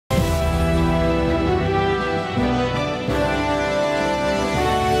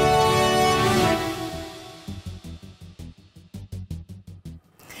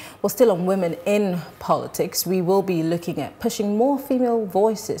Well, still on women in politics, we will be looking at pushing more female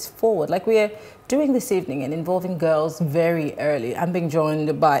voices forward, like we are doing this evening, and involving girls very early. I'm being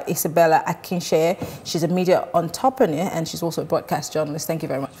joined by Isabella Akinseye. She's a media entrepreneur and she's also a broadcast journalist. Thank you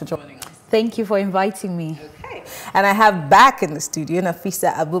very much for joining us. Thank you for inviting me. Okay. And I have back in the studio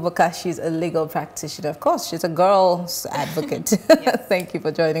Nafisa Abubakar. She's a legal practitioner. Of course, she's a girls advocate. Yes. Thank you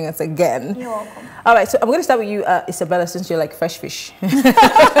for joining us again. You're welcome. All right, so I'm going to start with you, Isabella, since you're like fresh fish. You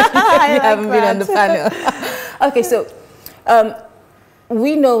haven't been on the panel. Okay, so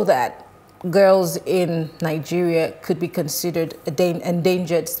we know that girls in Nigeria could be considered an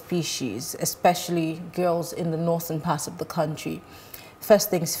endangered species, especially girls in the northern parts of the country.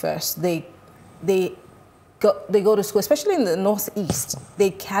 First things first, they go to school, especially in the northeast. They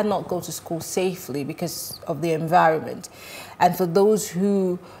cannot go to school safely because of the environment. And for those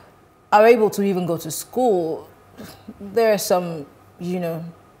who are able to even go to school, there are some,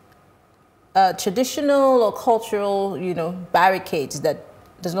 traditional or cultural, barricades that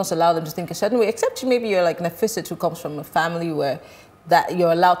does not allow them to think a certain way, except maybe you're like Nafisa, who comes from a family where that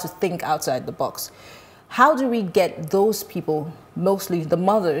you're allowed to think outside the box. How do we get those people, mostly the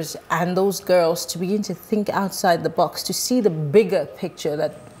mothers and those girls, to begin to think outside the box, to see the bigger picture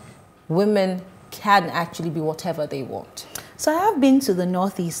that women can actually be whatever they want? So I have been to the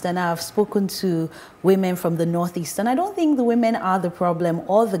Northeast and I've spoken to women from the Northeast, and I don't think the women are the problem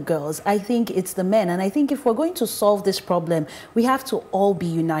or the girls. I think it's the men. And I think if we're going to solve this problem, we have to all be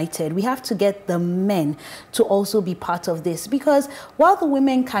united. We have to get the men to also be part of this, because while the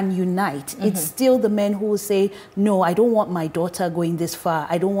women can unite, it's still the men who will say, no, I don't want my daughter going this far.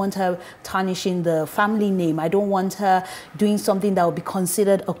 I don't want her tarnishing the family name. I don't want her doing something that will be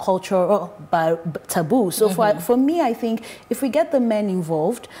considered a cultural taboo. So for me, I think if we get the men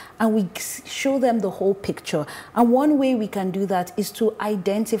involved and we show them the whole picture, and one way we can do that is to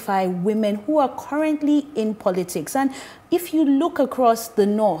identify women who are currently in politics. And if you look across the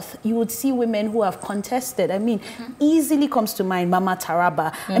north, you would see women who have contested. I mean, easily comes to mind Mama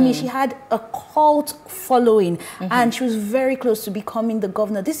Taraba. I mean, she had a cult following and she was very close to becoming the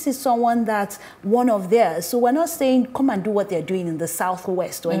governor. This is someone that's one of theirs. So we're not saying come and do what they're doing in the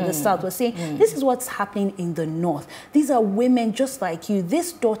southwest or in the south. We're saying this is what's happening in the north. These are women just like you.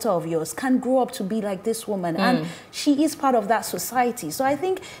 This daughter of yours can grow up to be like this woman, and she is part of that society. So I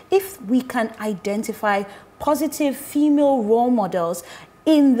think if we can identify positive female role models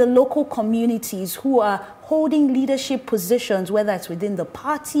in the local communities who are holding leadership positions, whether it's within the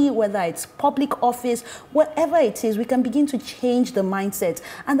party, whether it's public office, whatever it is, we can begin to change the mindset.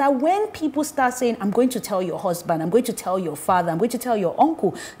 And that when people start saying, I'm going to tell your husband, I'm going to tell your father, I'm going to tell your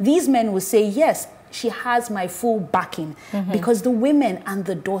uncle, these men will say, yes, she has my full backing, because the women and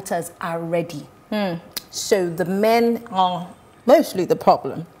the daughters are ready. So the men are mostly the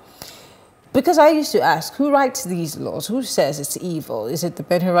problem. Because I used to ask, who writes these laws? Who says it's evil? Is it the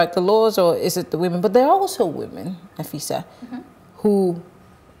men who write the laws, or is it the women? But there are also women, Nafisa, who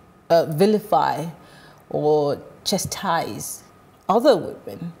vilify or chastise other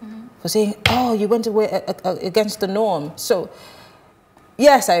women for saying, oh, you went away against the norm. So,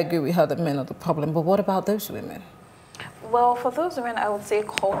 yes, I agree with her that men are the problem, but what about those women? Well, for those women, I would say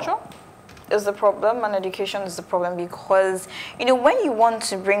culture is the problem and education is the problem, because when you want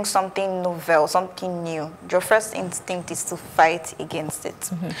to bring something novel, something new, your first instinct is to fight against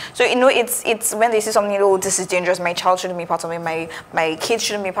it. So it's when they say something, oh, this is dangerous, my child shouldn't be part of it, my kids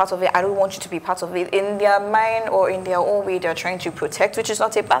shouldn't be part of it, I don't want you to be part of it. In their mind or in their own way, they're trying to protect, which is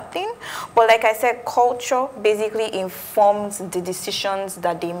not a bad thing. But like I said, culture basically informs the decisions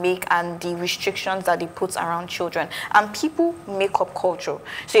that they make and the restrictions that they put around children, and people make up culture.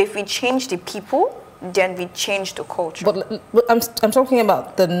 So if we change the people, then we change the culture. But I'm talking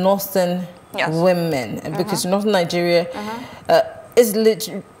about the northern women, because northern Nigeria is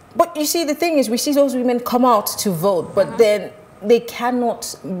literally. But you see, the thing is, we see those women come out to vote, but then they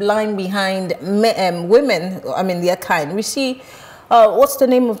cannot line behind women. I mean, their kind. We see, what's the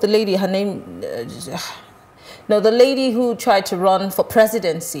name of the lady? Her name. No, the lady who tried to run for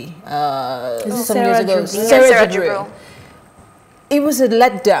presidency some years ago. Sarah Jibril. It was a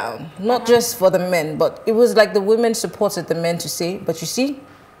letdown, not just for the men, but it was like the women supported the men to say, but you see,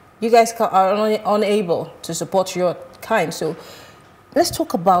 you guys are unable to support your kind. So let's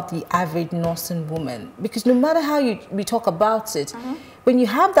talk about the average northern woman, because no matter how we talk about it, when you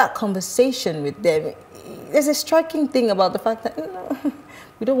have that conversation with them, there's a striking thing about the fact that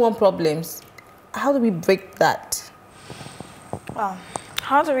we don't want problems. How do we break that? Well,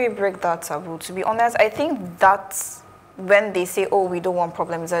 how do we break that taboo? To be honest, I think that's when they say, oh, we don't want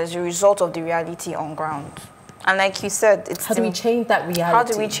problems, as a result of the reality on ground. And like you said, it's how do we change that reality? How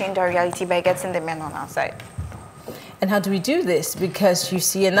do we change our reality? By getting the men on our side. And how do we do this? Because you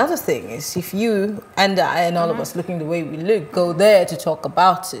see, another thing is, if you and I and all of us looking the way we look go there to talk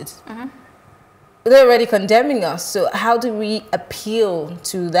about it, they're already condemning us. So how do we appeal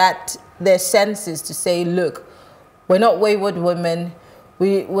to their senses to say, look, we're not wayward women.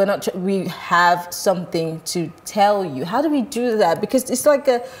 We have something to tell you. How do we do that? Because it's like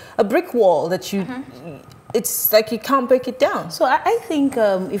a brick wall that you. It's like you can't break it down. So I think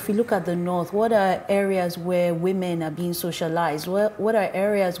if we look at the North, what are areas where women are being socialized? What are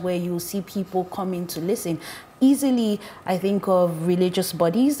areas where you see people coming to listen? Easily, I think of religious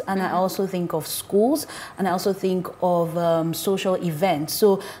bodies, and I also think of schools, and I also think of social events.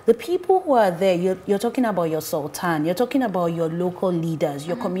 So the people who are there, you're talking about your sultan, you're talking about your local leaders,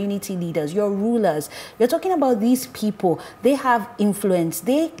 your community leaders, your rulers. You're talking about these people. They have influence.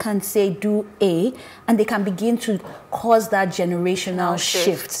 They can say do A, and they can begin to cause that generational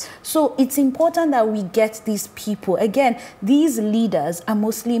shift. So it's important that we get these people. Again, these leaders are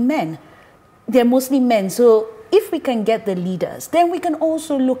mostly men. They're mostly men. So if we can get the leaders, then we can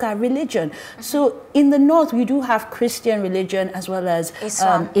also look at religion. So in the North, we do have Christian religion as well as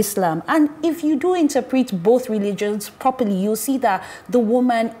Islam. And if you do interpret both religions properly, you'll see that the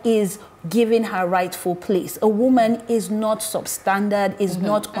woman is given her rightful place. A woman is not substandard, is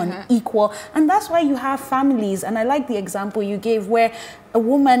not unequal. And that's why you have families. And I like the example you gave where a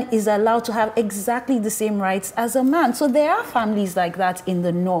woman is allowed to have exactly the same rights as a man. So there are families like that in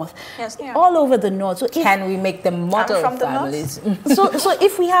the North, all over the North. So can we make them model families? so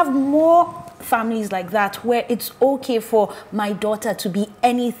if we have more families like that where it's okay for my daughter to be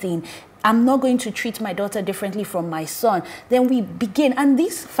anything, I'm not going to treat my daughter differently from my son, then we begin. And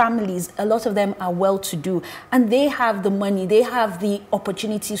these families, a lot of them are well-to-do, and they have the money, they have the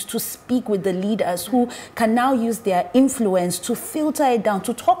opportunities to speak with the leaders who can now use their influence to filter it down,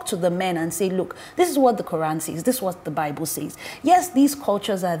 to talk to the men and say, look, this is what the Quran says, this is what the Bible says. Yes, these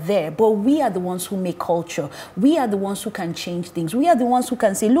cultures are there, but we are the ones who make culture. We are the ones who can change things. We are the ones who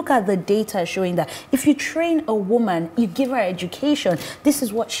can say, look at the data showing that if you train a woman, you give her education, this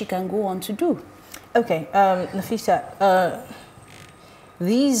is what she can go on to do. Okay, Nafisa,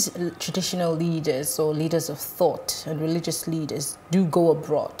 these traditional leaders or leaders of thought and religious leaders do go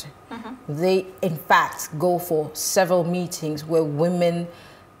abroad. They, in fact, go for several meetings where women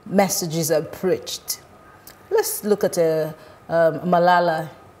messages are preached. Let's look at Malala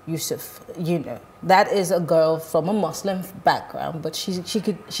Yousaf. You know, that is a girl from a Muslim background, but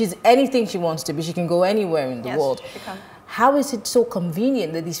she's anything she wants to be. She can go anywhere in the world. She can. How is it so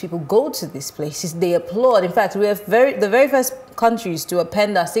convenient that these people go to these places? They applaud. In fact, we are the very first countries to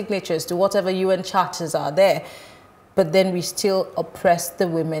append our signatures to whatever UN charters are there. But then we still oppress the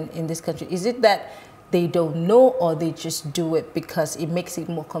women in this country. Is it that they don't know, or they just do it because it makes it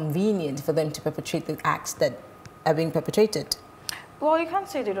more convenient for them to perpetrate the acts that are being perpetrated? Well, you can't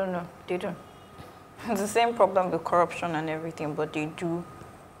say they don't know. They do. It's the same problem with corruption and everything, but they do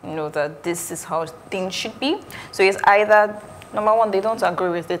know that this is how things should be. So it's either, number one, they don't agree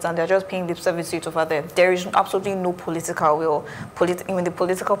with it and they're just paying lip service to it over there. There is absolutely no political will, even the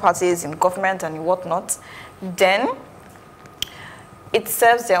political parties in government and whatnot. Then it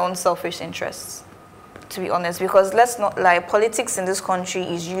serves their own selfish interests, to be honest, because let's not lie, politics in this country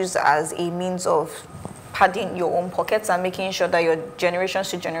is used as a means of padding your own pockets and making sure that your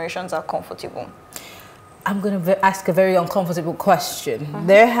generations to generations are comfortable. I'm going to ask a very uncomfortable question.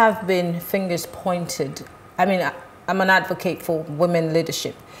 There have been fingers pointed. I mean, I'm an advocate for women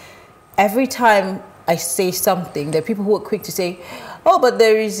leadership. Every time I say something, there are people who are quick to say, oh, but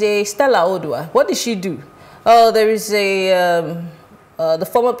there is a Stella Odua. What did she do? Oh, there is a the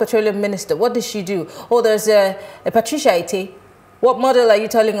former petroleum minister. What did she do? Oh, there's a Patricia Ite. What model are you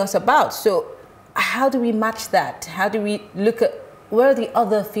telling us about? So how do we match that? How do we look at where are the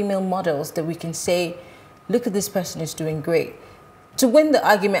other female models that we can say, look at this person is doing great, to win the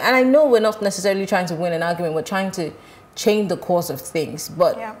argument? And I know we're not necessarily trying to win an argument, we're trying to change the course of things,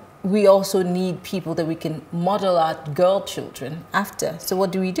 but we also need people that we can model our girl children after. So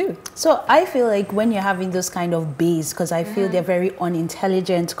what do we do? So I feel like when you're having those kind of bays, because I feel they're very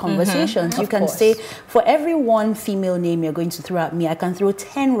unintelligent conversations, you can say, for every one female name you're going to throw at me, I can throw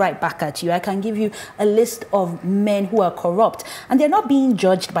 10 right back at you. I can give you a list of men who are corrupt, and they're not being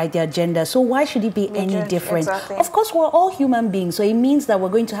judged by their gender. So why should it be any different? Of course, we're all human beings. So it means that we're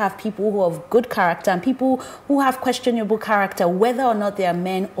going to have people who have good character and people who have questionable character, whether or not they are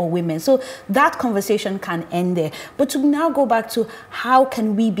men or women. So that conversation can end there. But to now go back to how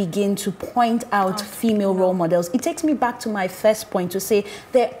can we begin to point out female role models, it takes me back to my first point to say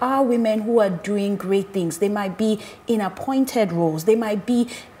there are women who are doing great things. They might be in appointed roles, they might be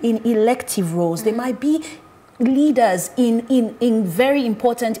in elective roles, they might be leaders in very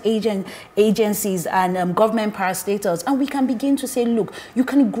important agencies and government parastatals, and we can begin to say, look, you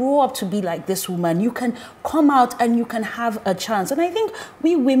can grow up to be like this woman, you can come out and you can have a chance. And I think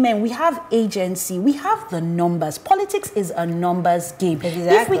we women, we have agency, we have the numbers. Politics is a numbers game.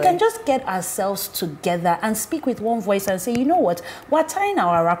 Exactly. If we can just get ourselves together and speak with one voice and say, you know what, we're tying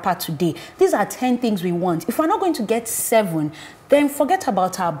our wrapper today, these are 10 things we want. If we're not going to get 7, then forget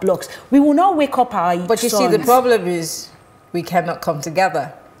about our blocks. We will not wake up our But you see, the problem is we cannot come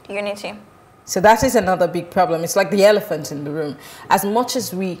together. Unity. So that is another big problem. It's like the elephant in the room. As much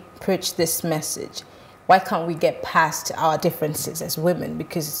as we preach this message, why can't we get past our differences as women?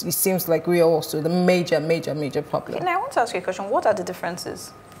 Because it seems like we are also the major problem. And I want to ask you a question. What are the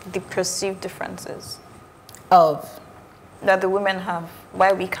differences, the perceived differences that the women have,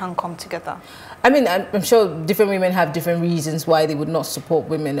 why we can't come together? I mean, I'm sure different women have different reasons why they would not support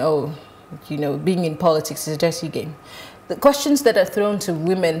women. Oh, you know, being in politics is a dirty game. The questions that are thrown to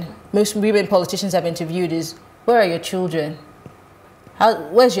women, most women politicians I've interviewed is, where are your children?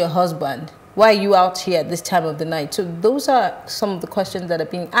 Where's your husband? Why are you out here at this time of the night? So those are some of the questions that are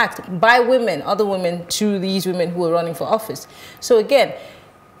being asked by women, other women, to these women who are running for office. So again,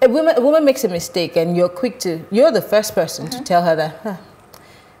 a woman makes a mistake and you're the first person to tell her that, huh,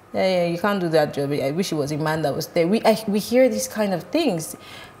 yeah, you can't do that job. I wish it was a man that was there. We hear these kind of things.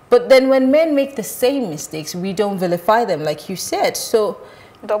 But then when men make the same mistakes, we don't vilify them, like you said. So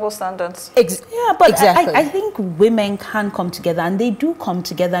double standards. Yeah, but exactly. I think women can come together, and they do come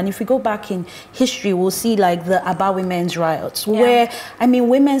together. And if we go back in history, we'll see like the Aba women's riots, where, I mean,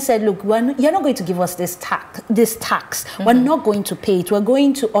 women said, look, you're not going to give us this tax. We're not going to pay it. We're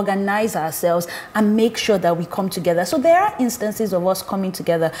going to organize ourselves and make sure that we come together. So there are instances of us coming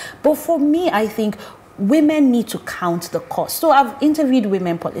together. But for me, I think women need to count the cost. So I've interviewed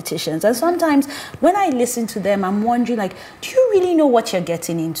women politicians, and sometimes when I listen to them, I'm wondering, like, do you really know what you're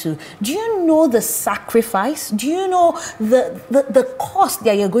getting into? Do you know the sacrifice? Do you know the cost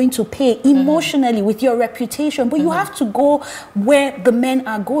that you're going to pay emotionally with your reputation? But you have to go where the men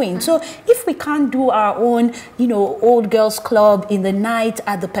are going. So if we can't do our own, you know, old girls club in the night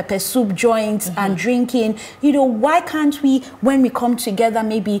at the pepper soup joints and drinking, you know, why can't we, when we come together,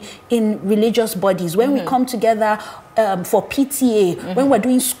 maybe in religious bodies, when we come together for PTA, when we're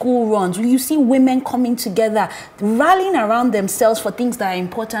doing school runs, you see women coming together, rallying around themselves for things that are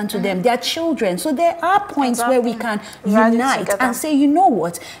important to them, their children. So there are points where we can unite and say, you know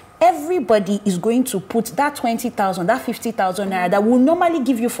what, everybody is going to put that 20,000, that 50,000 naira that we'll normally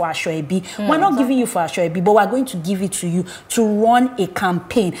give you for Ashoebi. We're not giving you for Ashoebi, but we're going to give it to you to run a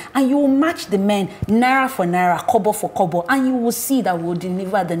campaign. And you will match the men naira for naira, kobo for kobo, and you will see that we'll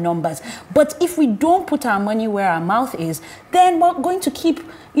deliver the numbers. But if we don't put our money where our mouth is, then we're going to keep,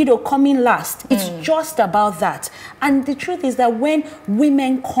 you know, coming last. It's just about that. And the truth is that when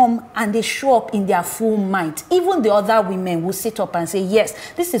women come and they show up in their full might, even the other women will sit up and say, yes,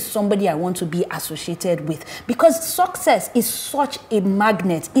 this is somebody I want to be associated with. Because success is such a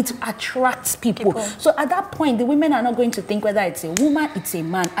magnet. It attracts people. So at that point, the women are not going to think whether it's a woman, it's a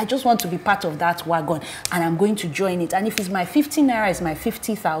man. I just want to be part of that wagon and I'm going to join it. And if it's my 50 naira, it's my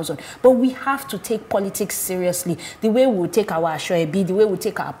 50,000. But we have to take politics seriously. The way we take our Ashoebi, the way we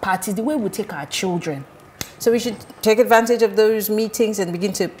take our parties, the way we take our children. So we should take advantage of those meetings and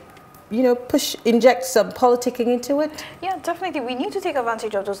begin to, you know, inject some politicking into it? Yeah, definitely. We need to take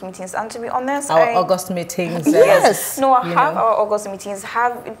advantage of those meetings. And to be honest, our August meetings. Yes. No, have our August meetings.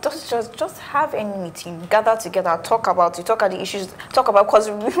 Just have any meeting. Gather together. Talk about it. Talk about the issues. Talk about, because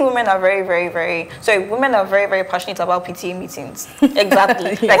women are women are very passionate about PTA meetings.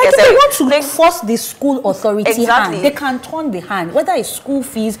 Exactly. Like I said, they want to force the school authority hand. They can turn the hand. Whether it's school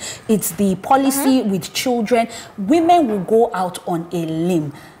fees, it's the policy with children. Women will go out on a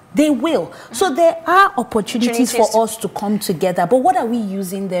limb. They will. So there are opportunities for us to come together. But what are we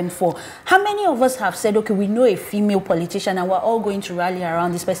using them for? How many of us have said, okay, we know a female politician and we're all going to rally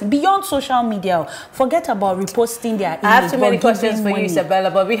around this person? Beyond social media, forget about reposting their image. I have too many questions for you, Isabella,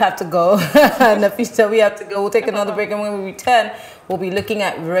 but we have to go. Nafisa, we have to go. We'll take another break, and when we return, we'll be looking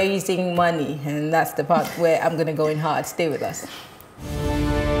at raising money. And that's the part where I'm going to go in hard. Stay with us.